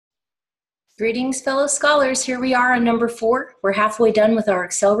Greetings, fellow scholars. Here we are on number 4. We're halfway done with our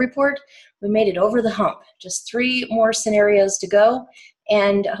Excel report. We made it over the hump. Just 3 more scenarios to go.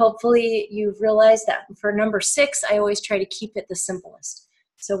 And hopefully you've realized that for number 6, I always try to keep it the simplest.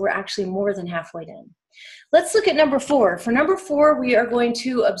 So we're actually more than halfway done. Let's look at number 4. For number 4, we are going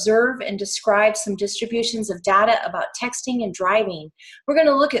to observe and describe some distributions of data about texting and driving. We're going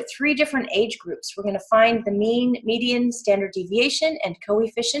to look at 3 different age groups. We're going to find the mean, median, standard deviation, and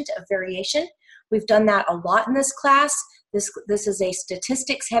coefficient of variation. We've done that a lot in this class. This is a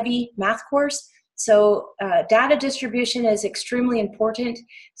statistics-heavy math course. So data distribution is extremely important.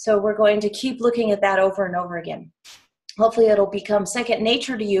 So we're going to keep looking at that over and over again. Hopefully it'll become second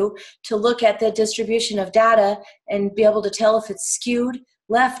nature to you to look at the distribution of data and be able to tell if it's skewed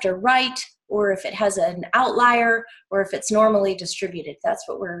left or right, or if it has an outlier, or if it's normally distributed. That's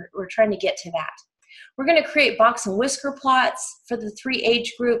what we're trying to get to that. We're going to create box and whisker plots for the 3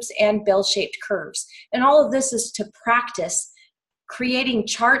 age groups and bell-shaped curves. And all of this is to practice creating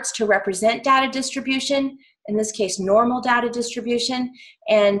charts to represent data distribution, in this case normal data distribution,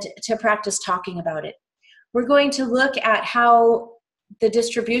 and to practice talking about it. We're going to look at how the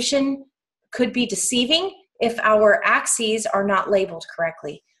distribution could be deceiving if our axes are not labeled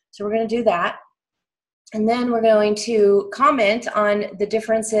correctly. So we're going to do that. And then we're going to comment on the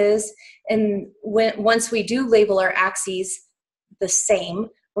differences, and once we do label our axes the same,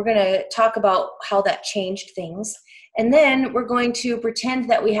 we're going to talk about how that changed things. And then we're going to pretend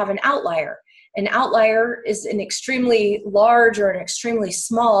that we have an outlier. An outlier is an extremely large or an extremely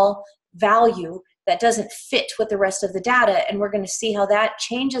small value that doesn't fit with the rest of the data, and we're going to see how that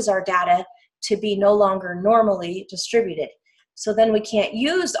changes our data to be no longer normally distributed. So then we can't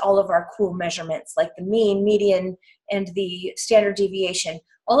use all of our cool measurements like the mean, median, and the standard deviation.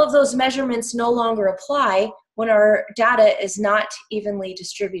 All of those measurements no longer apply when our data is not evenly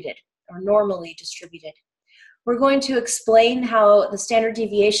distributed or normally distributed. We're going to explain how the standard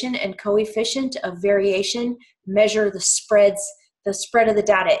deviation and coefficient of variation measure the spread of the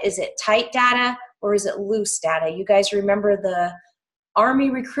data. Is it tight data or is it loose data? You guys remember the Army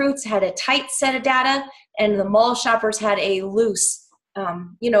recruits had a tight set of data and the mall shoppers had a loose,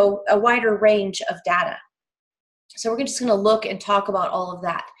 a wider range of data. So we're just going to look and talk about all of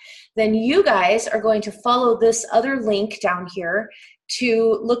that. Then you guys are going to follow this other link down here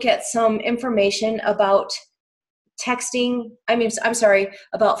to look at some information about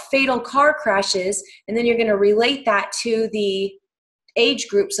about fatal car crashes, and then you're going to relate that to the age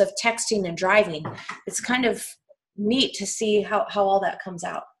groups of texting and driving. It's kind of neat to see how all that comes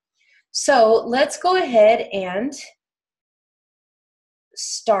out. So let's go ahead and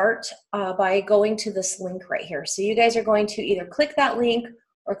start by going to this link right here. So you guys are going to either click that link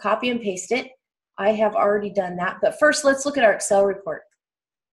or copy and paste it. I have already done that, but first let's look at our Excel report.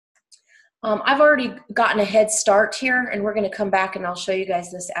 I've already gotten a head start here, and we're going to come back and I'll show you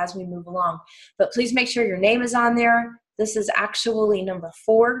guys this as we move along. But please make sure your name is on there. This is actually number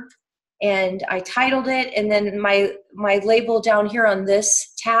 4, and I titled it, and then my label down here on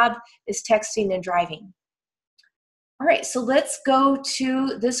this tab is texting and driving. All right, so let's go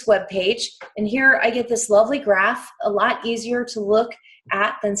to this web page, and here I get this lovely graph, a lot easier to look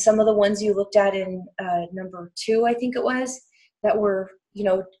at than some of the ones you looked at in number 2, I think it was, that were,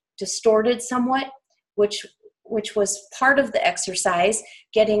 distorted somewhat, which was part of the exercise,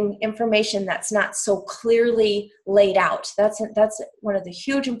 getting information that's not so clearly laid out. That's one of the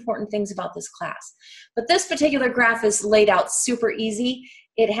huge important things about this class. But this particular graph is laid out super easy.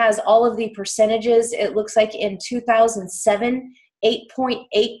 It has all of the percentages. It looks like in 2007,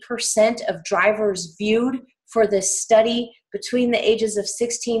 8.8% of drivers viewed for this study between the ages of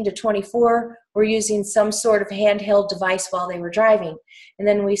 16 to 24 were using some sort of handheld device while they were driving. And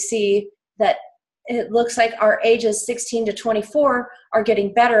then we see that it looks like our ages 16 to 24 are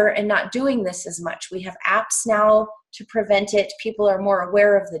getting better and not doing this as much. We have apps now to prevent it. People are more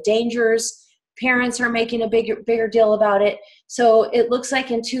aware of the dangers. Parents are making a bigger deal about it. So it looks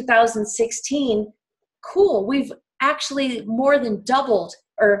like in 2016, cool, we've actually more than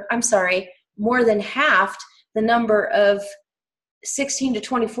halved the number of 16 to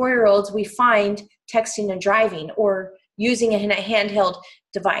 24-year-olds we find texting and driving or using a handheld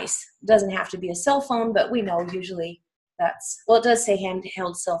device. It doesn't have to be a cell phone, but we know usually it does say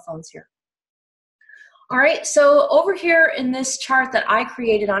handheld cell phones here. All right, so over here in this chart that I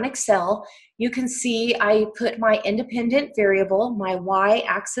created on Excel, you can see I put my independent variable, my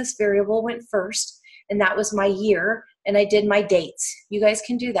y-axis variable went first, and that was my year, and I did my dates. You guys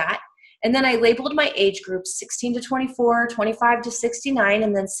can do that. And then I labeled my age groups, 16 to 24, 25 to 69,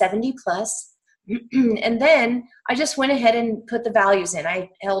 and then 70 plus. And then I just went ahead and put the values in. I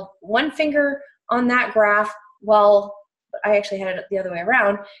held one finger on that graph while I actually had it the other way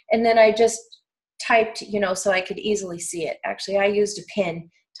around. And then I just typed, you know, so I could easily see it. Actually, I used a pen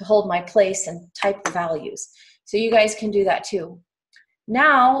to hold my place and type the values. So you guys can do that too.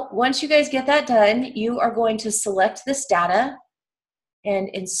 Now, once you guys get that done, you are going to select this data and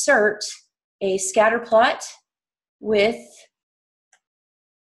insert a scatter plot with,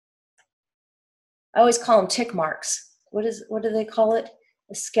 I always call them tick marks. What do they call it?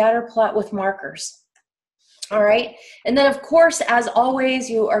 A scatter plot with markers. All right, and then of course, as always,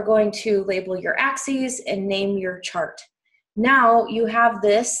 you are going to label your axes and name your chart. Now you have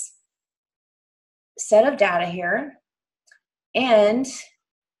this set of data here, and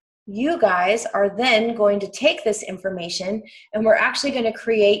you guys are then going to take this information and we're actually going to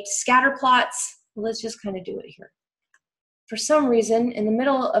create scatter plots. Let's just kind of do it here. For some reason, in the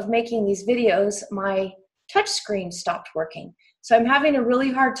middle of making these videos, my touch screen stopped working. So I'm having a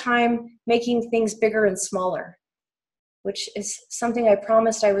really hard time making things bigger and smaller, which is something I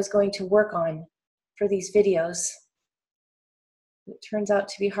promised I was going to work on for these videos. It turns out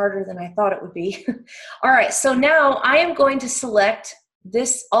to be harder than I thought it would be. All right, so now I am going to select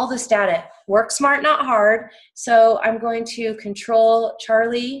all this data. Work smart, not hard. So I'm going to Control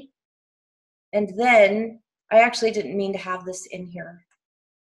Charlie, and then I actually didn't mean to have this in here.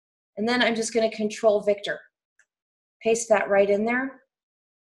 And then I'm just going to Control Victor. Paste that right in there.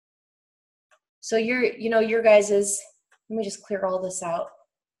 So your guys's, let me just clear all this out.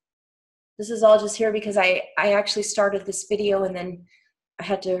 This is all just here because I actually started this video and then I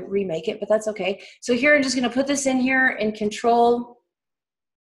had to remake it, but that's okay. So here I'm just going to put this in here and Control,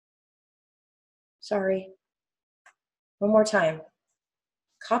 sorry, one more time.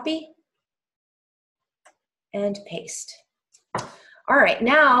 Copy and paste. All right,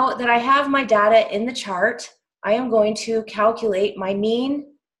 now that I have my data in the chart, I am going to calculate my mean,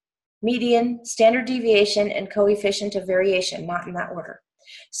 median, standard deviation, and coefficient of variation, not in that order.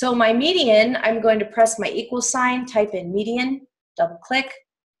 So my median, I'm going to press my equal sign, type in median, double click,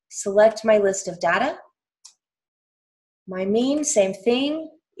 select my list of data. My mean, same thing,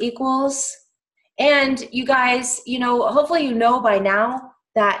 equals. And you guys, hopefully you know by now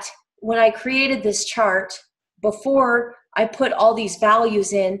that when I created this chart, before I put all these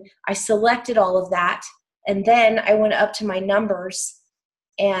values in, I selected all of that, and then I went up to my numbers,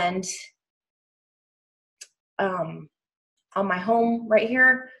 and on my home right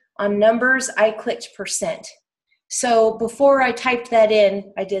here, on numbers, I clicked %. So before I typed that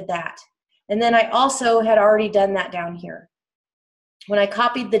in, I did that. And then I also had already done that down here. When I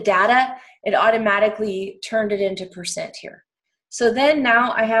copied the data, it automatically turned it into % here. So then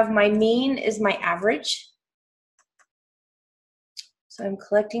now I have my mean is my average. So I'm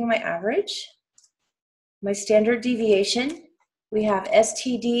collecting my average. My standard deviation, we have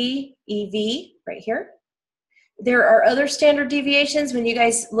STD EV right here. There are other standard deviations. When you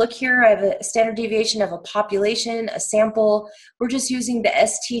guys look here, I have a standard deviation of a population, a sample. We're just using the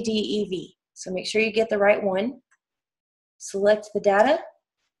STD EV. So make sure you get the right one. Select the data.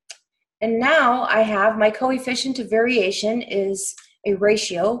 And now I have my coefficient of variation is a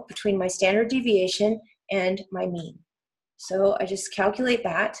ratio between my standard deviation and my mean. So I just calculate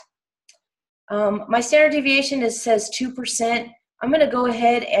that. My standard deviation says 2%. I'm going to go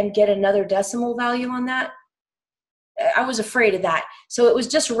ahead and get another decimal value on that. I was afraid of that. So it was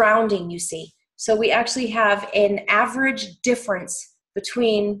just rounding, you see. So we actually have an average difference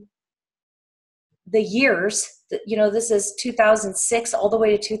between the years. This is 2006 all the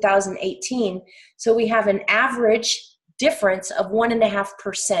way to 2018. So we have an average difference of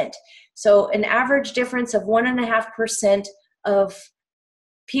 1.5%. So an average difference of 1.5% of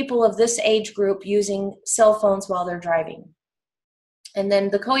people of this age group using cell phones while they're driving. And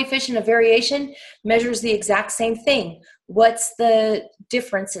then the coefficient of variation measures the exact same thing. What's the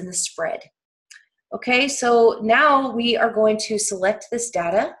difference in the spread? Okay, so now we are going to select this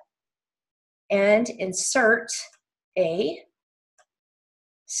data and insert a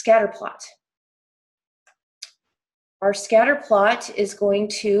scatter plot. Our scatter plot is going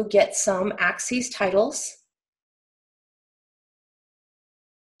to get some axes titles,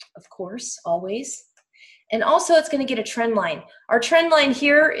 of course, always. And also it's going to get a trend line. Our trend line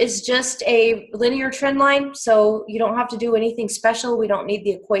here is just a linear trend line, so you don't have to do anything special. We don't need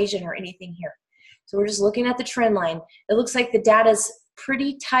the equation or anything here. So we're just looking at the trend line. It looks like the data's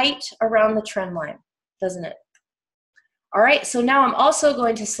pretty tight around the trend line, doesn't it? All right, so now I'm also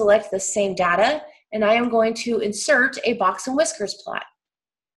going to select the same data, and I am going to insert a box and whiskers plot.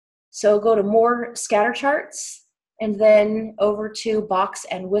 So go to More Scatter Charts, and then over to Box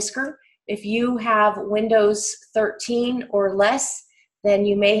and Whisker. If you have Windows 13 or less, then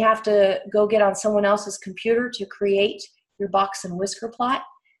you may have to go get on someone else's computer to create your box and whisker plot.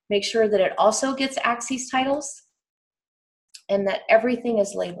 Make sure that it also gets axes titles and that everything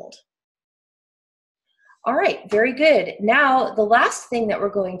is labeled. All right, very good. Now, the last thing that we're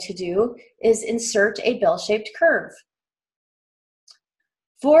going to do is insert a bell-shaped curve.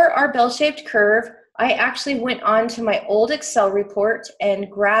 For our bell-shaped curve, I actually went on to my old Excel report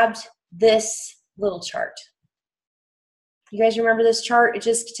and grabbed this little chart. You guys remember this chart? It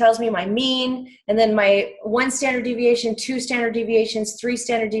just tells me my mean, and then my 1 standard deviation, 2 standard deviations, 3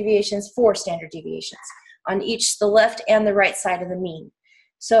 standard deviations, 4 standard deviations on each the left and the right side of the mean.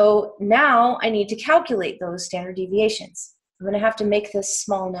 So now I need to calculate those standard deviations. I'm going to have to make this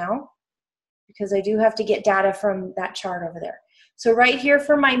small now because I do have to get data from that chart over there. So right here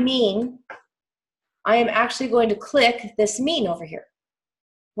for my mean, I am actually going to click this mean over here.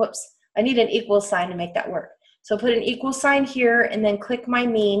 Whoops, I need an equal sign to make that work. So put an equal sign here and then click my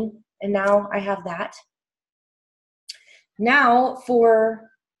mean, and now I have that. Now for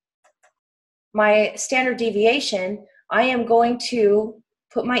my standard deviation, I am going to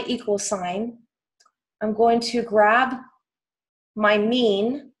put my equal sign. I'm going to grab my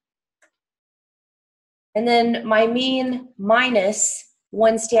mean, and then my mean minus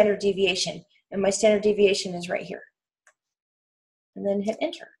 1 standard deviation. And my standard deviation is right here. And then hit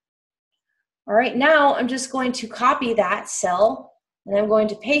enter. All right, now I'm just going to copy that cell and I'm going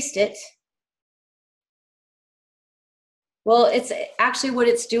to paste it. Well, it's actually what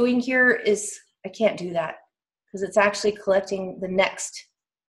it's doing here is, I can't do that because it's actually collecting the next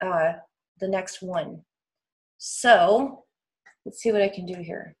one. So let's see what I can do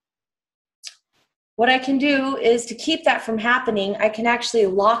here. What I can do is to keep that from happening, I can actually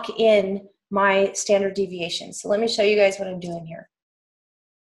lock in my standard deviation. So let me show you guys what I'm doing here.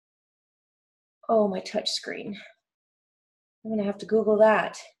 Oh, my touch screen. I'm gonna have to Google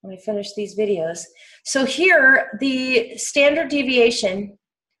that when I finish these videos. So here, the standard deviation,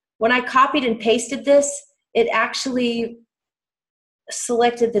 when I copied and pasted this, it actually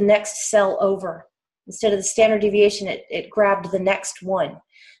selected the next cell over. Instead of the standard deviation, it grabbed the next one.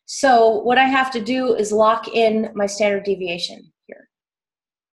 So what I have to do is lock in my standard deviation here.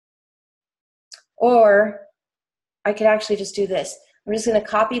 Or I could actually just do this. I'm just gonna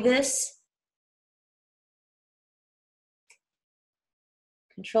copy this,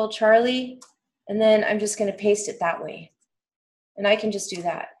 Control Charlie, and then I'm just going to paste it that way. And I can just do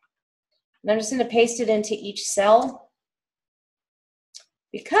that. And I'm just going to paste it into each cell.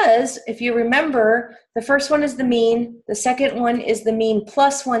 Because if you remember, the first one is the mean, the second one is the mean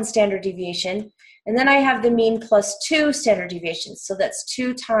plus 1 standard deviation, and then I have the mean plus 2 standard deviations. So that's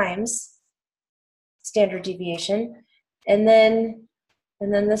 2 times standard deviation. And then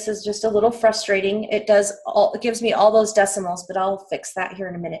this is just a little frustrating. It gives me all those decimals, but I'll fix that here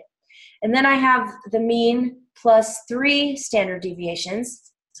in a minute. And then I have the mean plus 3 standard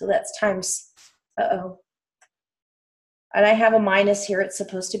deviations. So that's times, and I have a minus here. It's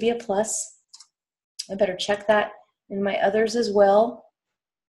supposed to be a plus. I better check that in my others as well.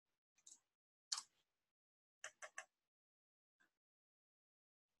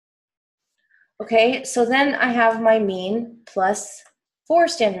 Okay, so then I have my mean plus 4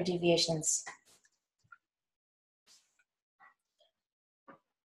 standard deviations.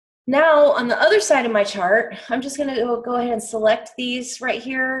 Now, on the other side of my chart, I'm just going to go ahead and select these right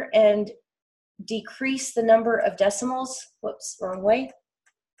here and decrease the number of decimals. Whoops, wrong way.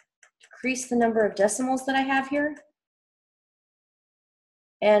 Decrease the number of decimals that I have here.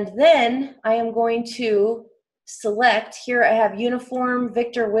 And then I am going to select, here I have uniform,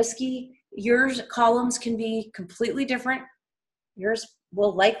 Victor, whiskey. Yours columns can be completely different. Yours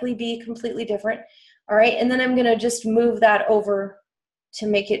will likely be completely different. All right, and then I'm going to just move that over to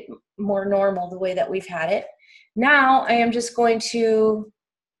make it more normal the way that we've had it. Now I am just going to,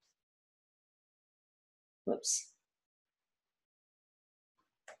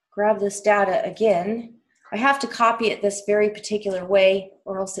 grab this data again. I have to copy it this very particular way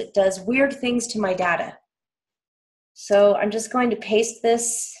or else it does weird things to my data. So I'm just going to paste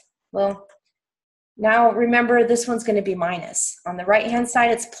this. Well, now remember this one's going to be minus. On the right hand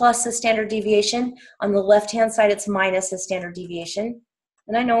side it's plus a standard deviation. On the left hand side it's minus a standard deviation.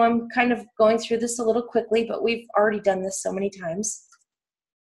 And I know I'm kind of going through this a little quickly, but we've already done this so many times.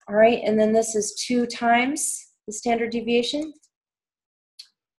 All right, and then this is 2 times the standard deviation.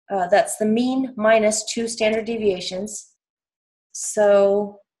 That's the mean minus 2 standard deviations.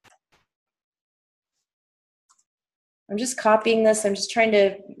 So I'm just copying this. I'm just trying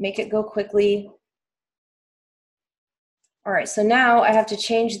to make it go quickly. All right, so now I have to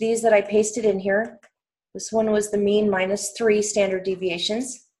change these that I pasted in here. This one was the mean minus 3 standard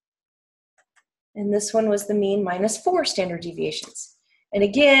deviations. And this one was the mean minus 4 standard deviations. And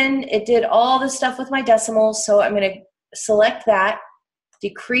again, it did all the stuff with my decimals, so I'm going to select that,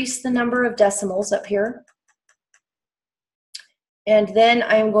 decrease the number of decimals up here, and then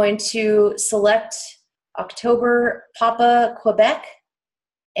I'm going to select October Papa Quebec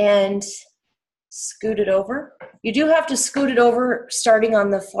and scoot it over. You do have to scoot it over starting on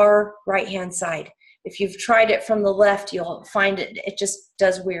the far right-hand side. If you've tried it from the left, you'll find it just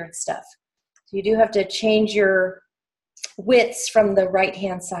does weird stuff. So you do have to change your widths from the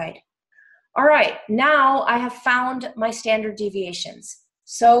right-hand side. All right, now I have found my standard deviations.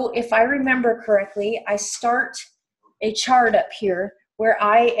 So if I remember correctly, I start a chart up here where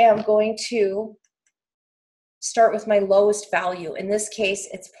I am going to start with my lowest value. In this case,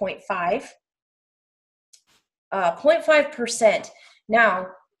 it's 0.5. 0.5%. Now,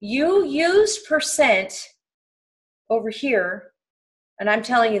 you used percent over here, and I'm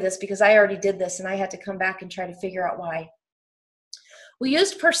telling you this because I already did this and I had to come back and try to figure out why. We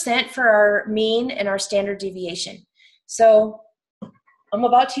used percent for our mean and our standard deviation. So I'm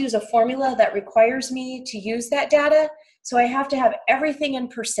about to use a formula that requires me to use that data, so I have to have everything in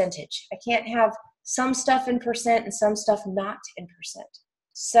percentage. I can't have some stuff in percent and some stuff not in percent.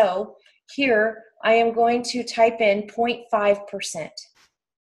 So here I am going to type in 0.5%.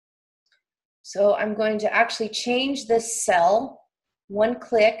 So I'm going to actually change this cell, one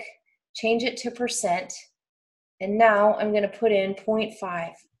click, change it to percent, and now I'm going to put in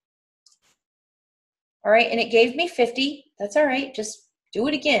 0.5. All right, and it gave me 50. That's all right, just do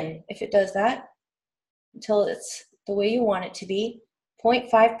it again if it does that until it's the way you want it to be,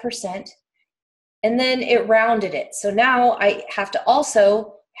 0.5%. And then it rounded it. So now I have to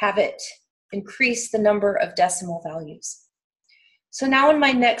also have it increase the number of decimal values. So now in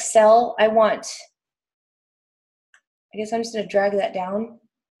my next cell, I guess I'm just going to drag that down,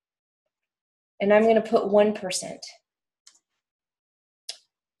 and I'm going to put 1%.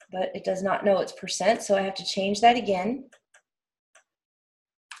 But it does not know it's percent, so I have to change that again.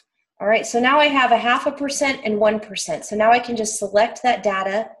 All right, so now I have 0.5% and 1%. So now I can just select that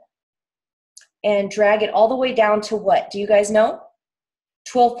data and drag it all the way down to what? Do you guys know?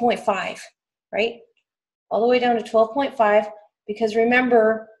 12.5, right? All the way down to 12.5, because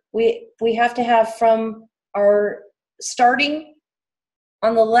remember, we have to have from our starting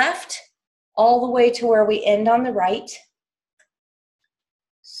on the left all the way to where we end on the right.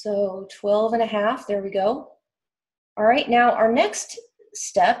 So 12.5, there we go. All right, now our next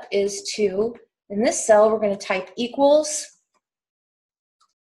step is to, in this cell, we're going to type equals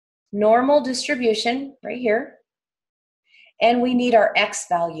normal distribution right here, and we need our X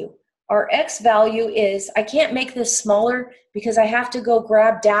value. Our X value is, I can't make this smaller because I have to go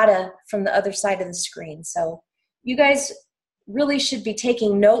grab data from the other side of the screen. So you guys really should be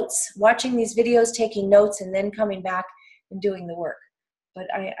taking notes, watching these videos, taking notes, and then coming back and doing the work. But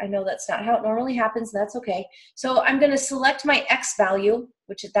I know that's not how it normally happens, and that's okay. So I'm going to select my X value,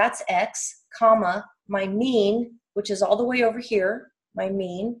 which that's X, comma, my mean, which is all the way over here, my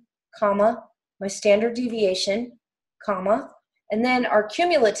mean, comma, my standard deviation, comma, and then our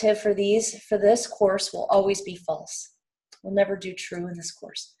cumulative for this course will always be false. We'll never do true in this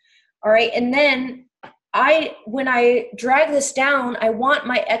course. All right, and then when I drag this down, I want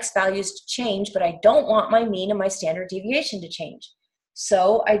my X values to change, but I don't want my mean and my standard deviation to change.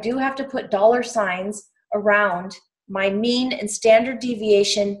 So I do have to put dollar signs around my mean and standard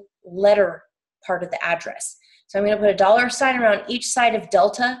deviation letter part of the address. So I'm going to put a dollar sign around each side of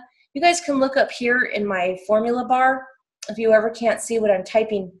delta. You guys can look up here in my formula bar if you ever can't see what I'm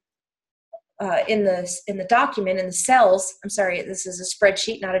typing in the document, in the cells. I'm sorry, this is a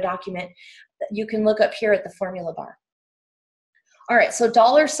spreadsheet, not a document. You can look up here at the formula bar. All right, so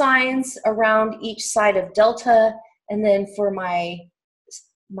dollar signs around each side of delta, and then for my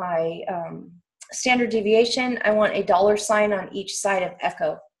standard deviation, I want a dollar sign on each side of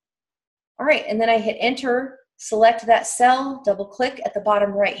echo. All right, and then I hit enter, select that cell, double click at the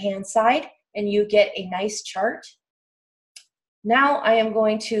bottom right hand side, and you get a nice chart. Now I am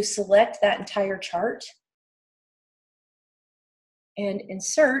going to select that entire chart and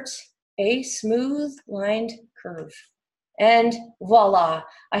insert a smooth lined curve. And voila,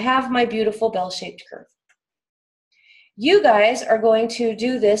 I have my beautiful bell-shaped curve. You guys are going to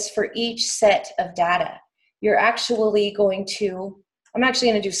do this for each set of data. You're actually going to, I'm actually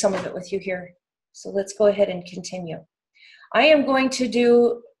going to do some of it with you here. So let's go ahead and continue. I am going to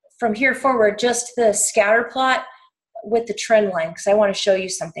do, from here forward, just the scatter plot with the trend line because I want to show you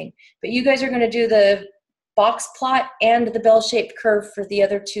something. But you guys are going to do the box plot and the bell-shaped curve for the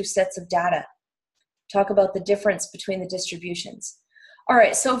other two sets of data. Talk about the difference between the distributions. All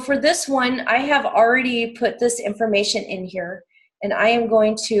right, so for this one, I have already put this information in here, and I am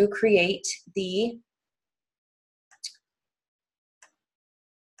going to create the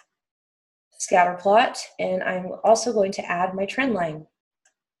scatter plot, and I'm also going to add my trend line.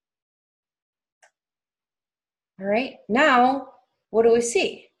 All right, now what do we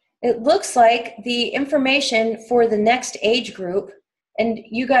see? It looks like the information for the next age group, and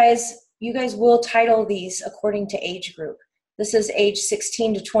you guys will title these according to age group. This is age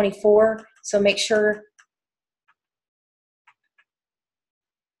 16 to 24, so make sure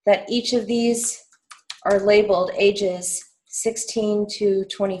that each of these are labeled ages 16 to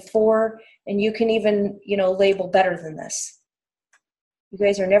 24, and you can even, label better than this. You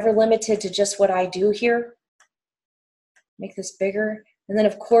guys are never limited to just what I do here. Make this bigger. And then,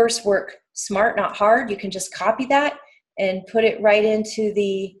 of course, work smart, not hard. You can just copy that and put it right into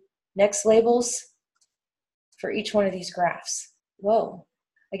the next labels for each one of these graphs. Whoa.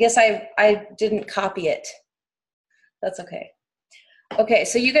 I guess I didn't copy it. That's okay. Okay,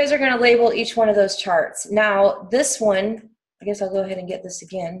 so you guys are going to label each one of those charts. Now, this one, I guess I'll go ahead and get this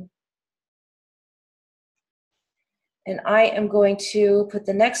again. And I am going to put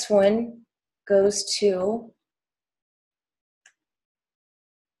the next one goes to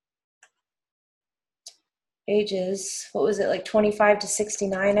ages, what was it, like 25 to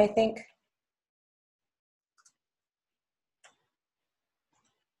 69, I think.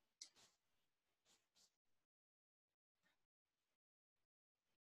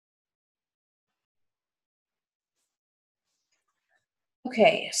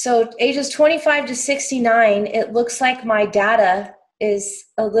 Okay, so ages 25 to 69, it looks like my data is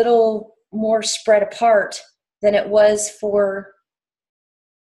a little more spread apart than it was for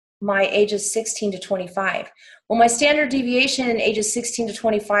my ages 16 to 25. Well, my standard deviation in ages 16 to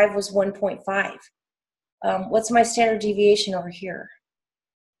 25 was 1.5. What's my standard deviation over here?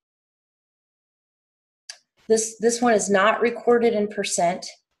 This one is not recorded in percent.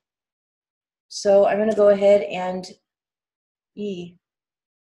 So I'm going to go ahead and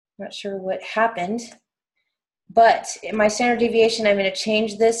not sure what happened, but in my standard deviation, I'm going to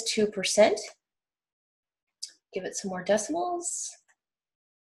change this to percent. Give it some more decimals.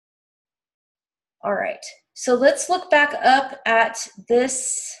 All right, so let's look back up at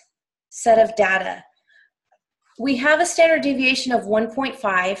this set of data. We have a standard deviation of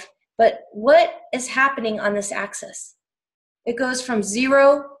 1.5, but what is happening on this axis? It goes from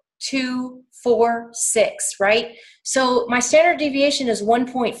 0 to 4, 6, right? So my standard deviation is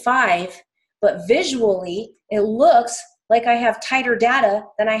 1.5, but visually it looks like I have tighter data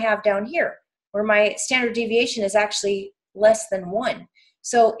than I have down here, where my standard deviation is actually less than 1.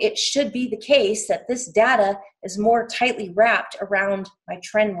 So it should be the case that this data is more tightly wrapped around my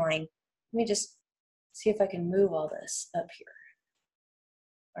trend line. Let me just see if I can move all this up here.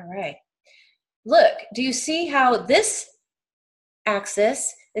 All right. Look, do you see how this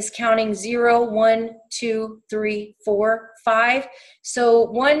axis is counting 0, 1, 2, 3, 4, 5? So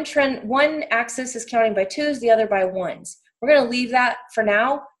one axis is counting by 2s, the other by 1s. We're going to leave that for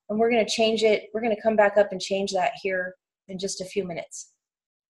now, and we're going to change it. We're going to come back up and change that here in just a few minutes.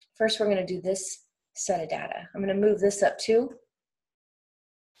 First, we're going to do this set of data. I'm going to move this up too.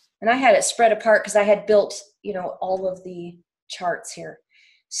 And I had it spread apart because I had built, all of the charts here.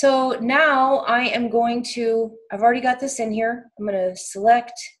 So now I am going to, I've already got this in here. I'm going to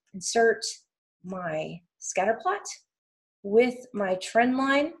select, insert my scatter plot with my trend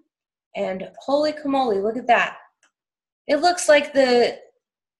line. And holy camoly, look at that. It looks like let's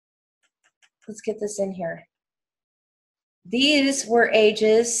get this in here. These were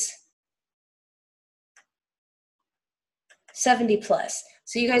ages 70 plus.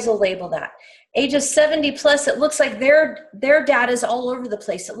 So you guys will label that. Ages 70 plus, it looks like their data is all over the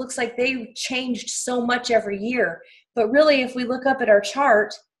place. It looks like they changed so much every year. But really, if we look up at our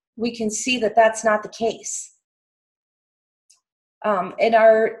chart, we can see that that's not the case. In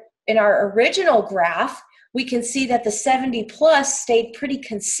our original graph, we can see that the 70 plus stayed pretty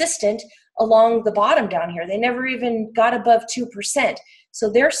consistent along the bottom down here. They never even got above 2%. So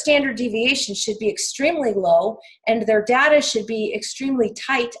their standard deviation should be extremely low, and their data should be extremely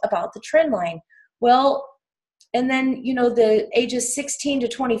tight about the trend line. Well, and then, the ages 16 to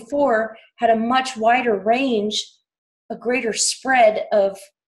 24 had a much wider range, a greater spread of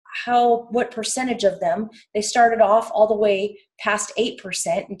what percentage of them. They started off all the way past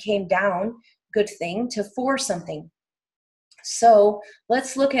 8% and came down, good thing, to 4 something. So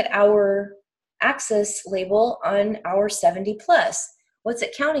let's look at our axis label on our 70 plus. What's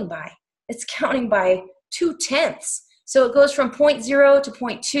it counting by? It's counting by 2/10. So it goes from 0.0 to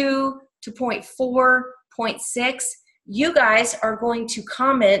 0.2 to 0.4, 0.6. You guys are going to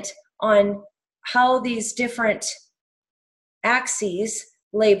comment on how these different axes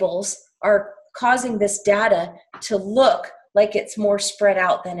labels are causing this data to look like it's more spread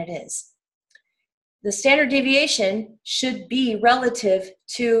out than it is. The standard deviation should be relative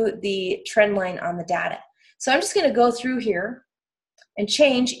to the trend line on the data. So I'm just going to go through here and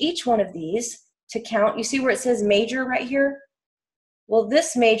change each one of these to count. You see where it says major right here? Well,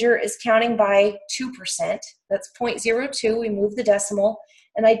 this major is counting by 2%. That's 0.02. We move the decimal.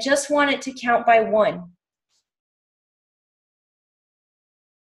 And I just want it to count by 1.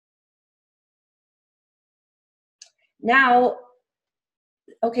 Now,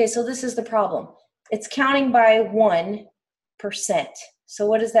 okay, so this is the problem. It's counting by 1%. So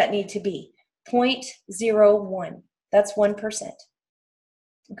what does that need to be? 0.01. That's 1%.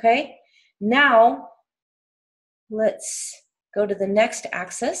 Okay? Now, let's go to the next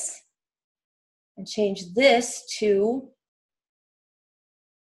axis and change this to,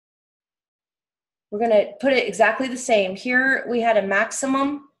 we're going to put it exactly the same. Here we had a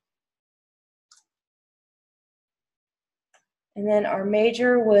maximum, and then our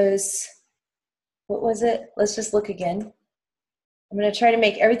major was, what was it? Let's just look again. I'm going to try to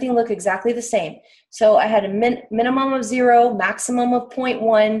make everything look exactly the same. So I had a minimum of 0, maximum of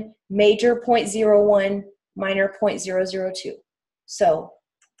 0.1, major 0.01, minor 0.002. So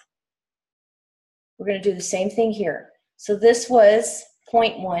we're going to do the same thing here. So this was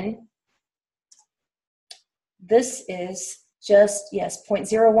 0.1. This is just, yes,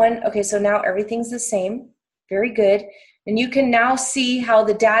 0.01. Okay, so now everything's the same. Very good. And you can now see how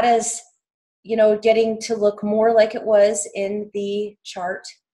the data is, you know, getting to look more like it was in the chart.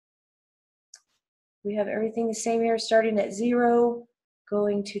 We have everything the same here, starting at 0,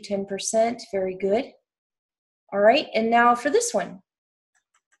 going to 10%. Very good. All right, and now for this one.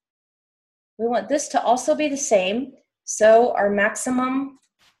 We want this to also be the same. So our maximum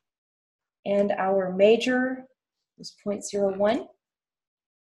and our major is 0.01.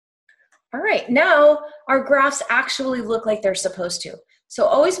 All right, now our graphs actually look like they're supposed to. So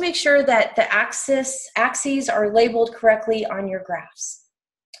always make sure that the axes are labeled correctly on your graphs.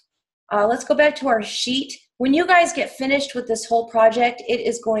 Let's go back to our sheet. When you guys get finished with this whole project, it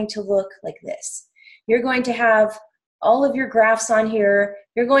is going to look like this. You're going to have all of your graphs on here.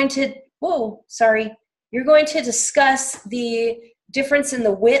 You're going to, you're going to discuss the difference in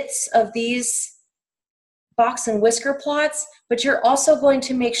the widths of these box and whisker plots, but you're also going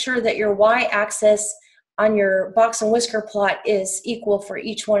to make sure that your y-axis on your box and whisker plot is equal for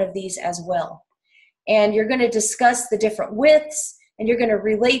each one of these as well. And you're going to discuss the different widths, and you're going to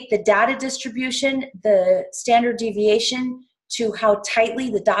relate the data distribution, the standard deviation, to how tightly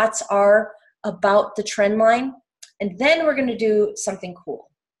the dots are about the trend line. And then we're going to do something cool.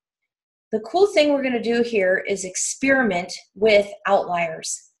 The cool thing we're going to do here is experiment with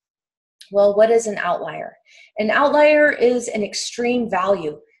outliers. Well, what is an outlier? An outlier is an extreme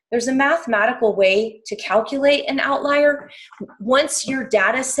value. There's a mathematical way to calculate an outlier. Once your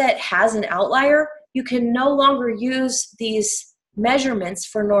data set has an outlier, you can no longer use these measurements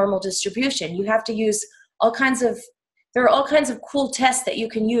for normal distribution. You have to use there are all kinds of cool tests that you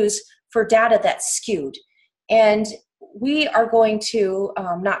can use for data that's skewed. And we are going to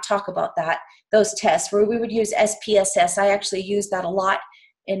not talk about those tests, where we would use SPSS. I actually use that a lot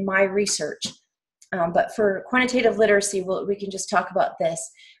in my research. But for quantitative literacy, we can just talk about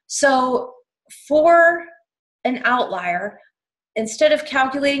this. So for an outlier, instead of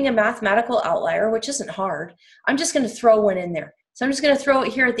calculating a mathematical outlier, which isn't hard, I'm just going to throw one in there. So I'm just going to throw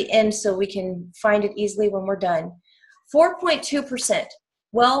it here at the end so we can find it easily when we're done. 4.2%.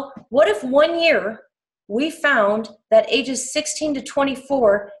 Well, what if 1 year we found that ages 16 to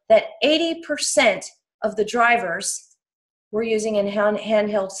 24, that 80% of the drivers were using a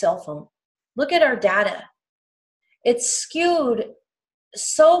handheld cell phone? Look at our data. It's skewed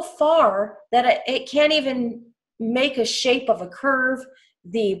so far that it can't even make a shape of a curve.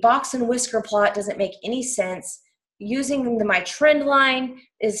 The box and whisker plot doesn't make any sense. Using my trend line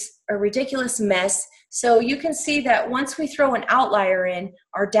is a ridiculous mess. So you can see that once we throw an outlier in,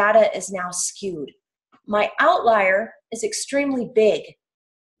 our data is now skewed. My outlier is extremely big.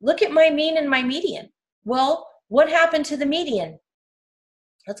 Look at my mean and my median. Well, what happened to the median?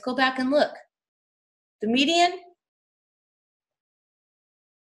 Let's go back and look. The median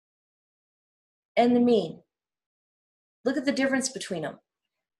and the mean. Look at the difference between them.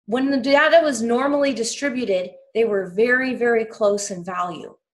 When the data was normally distributed, they were very, very close in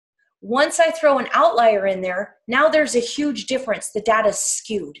value. Once I throw an outlier in there, now there's a huge difference. The data's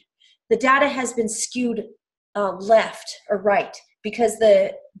skewed. the data has been skewed left or right because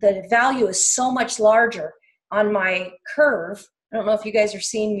the value is so much larger on my curve. I don't know if you guys are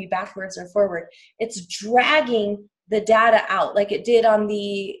seeing me backwards or forward. It's dragging the data out like it did on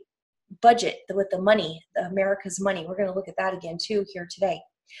the budget with the money, the America's money. We're going to look at that again too here today.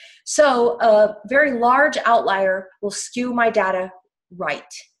 So a very large outlier will skew my data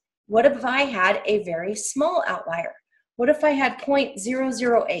right. What if I had a very small outlier? What if I had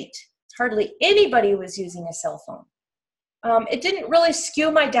 0.008? Hardly anybody was using a cell phone. It didn't really skew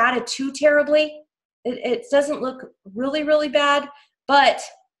my data too terribly. It doesn't look really, really bad, but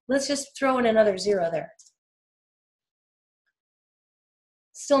let's just throw in another 0 there.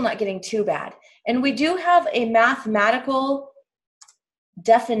 Still not getting too bad. And we do have a mathematical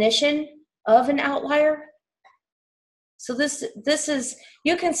definition of an outlier. So this is,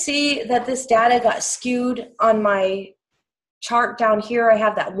 you can see that this data got skewed on my chart down here. I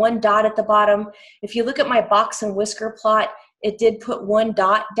have that one dot at the bottom. If you look at my box and whisker plot, it did put one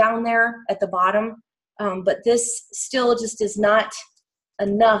dot down there at the bottom, but this still just is not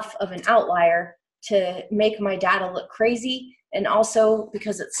enough of an outlier to make my data look crazy, and also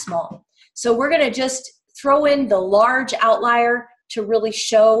because it's small. So we're going to just throw in the large outlier to really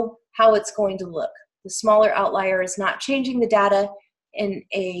show how it's going to look. The smaller outlier is not changing the data in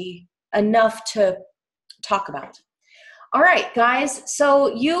enough to talk about. All right, guys,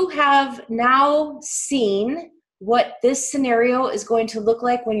 so you have now seen what this scenario is going to look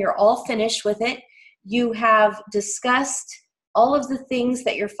like when you're all finished with it. You have discussed all of the things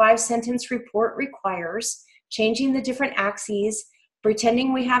that your 5-sentence report requires, changing the different axes,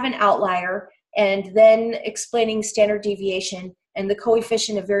 pretending we have an outlier, and then explaining standard deviation and the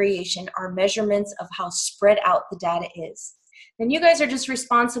coefficient of variation are measurements of how spread out the data is. Then you guys are just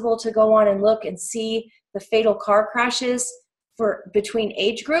responsible to go on and look and see the fatal car crashes between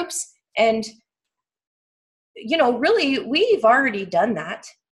age groups. And, you know, really, we've already done that.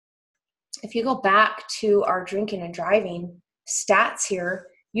 If you go back to our drinking and driving stats here,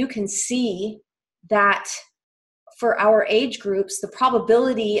 you can see that for our age groups, the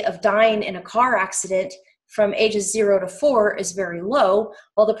probability of dying in a car accident from ages 0 to 4 is very low,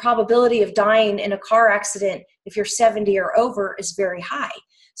 while the probability of dying in a car accident if you're 70 or over is very high.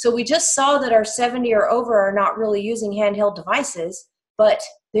 So we just saw that our 70 or over are not really using handheld devices, but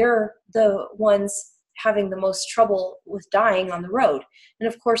they're the ones having the most trouble with dying on the road. And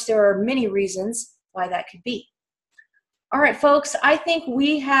of course, there are many reasons why that could be. All right, folks, I think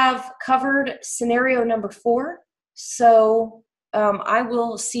we have covered scenario number 4. So I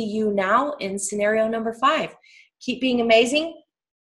will see you now in scenario number 5. Keep being amazing.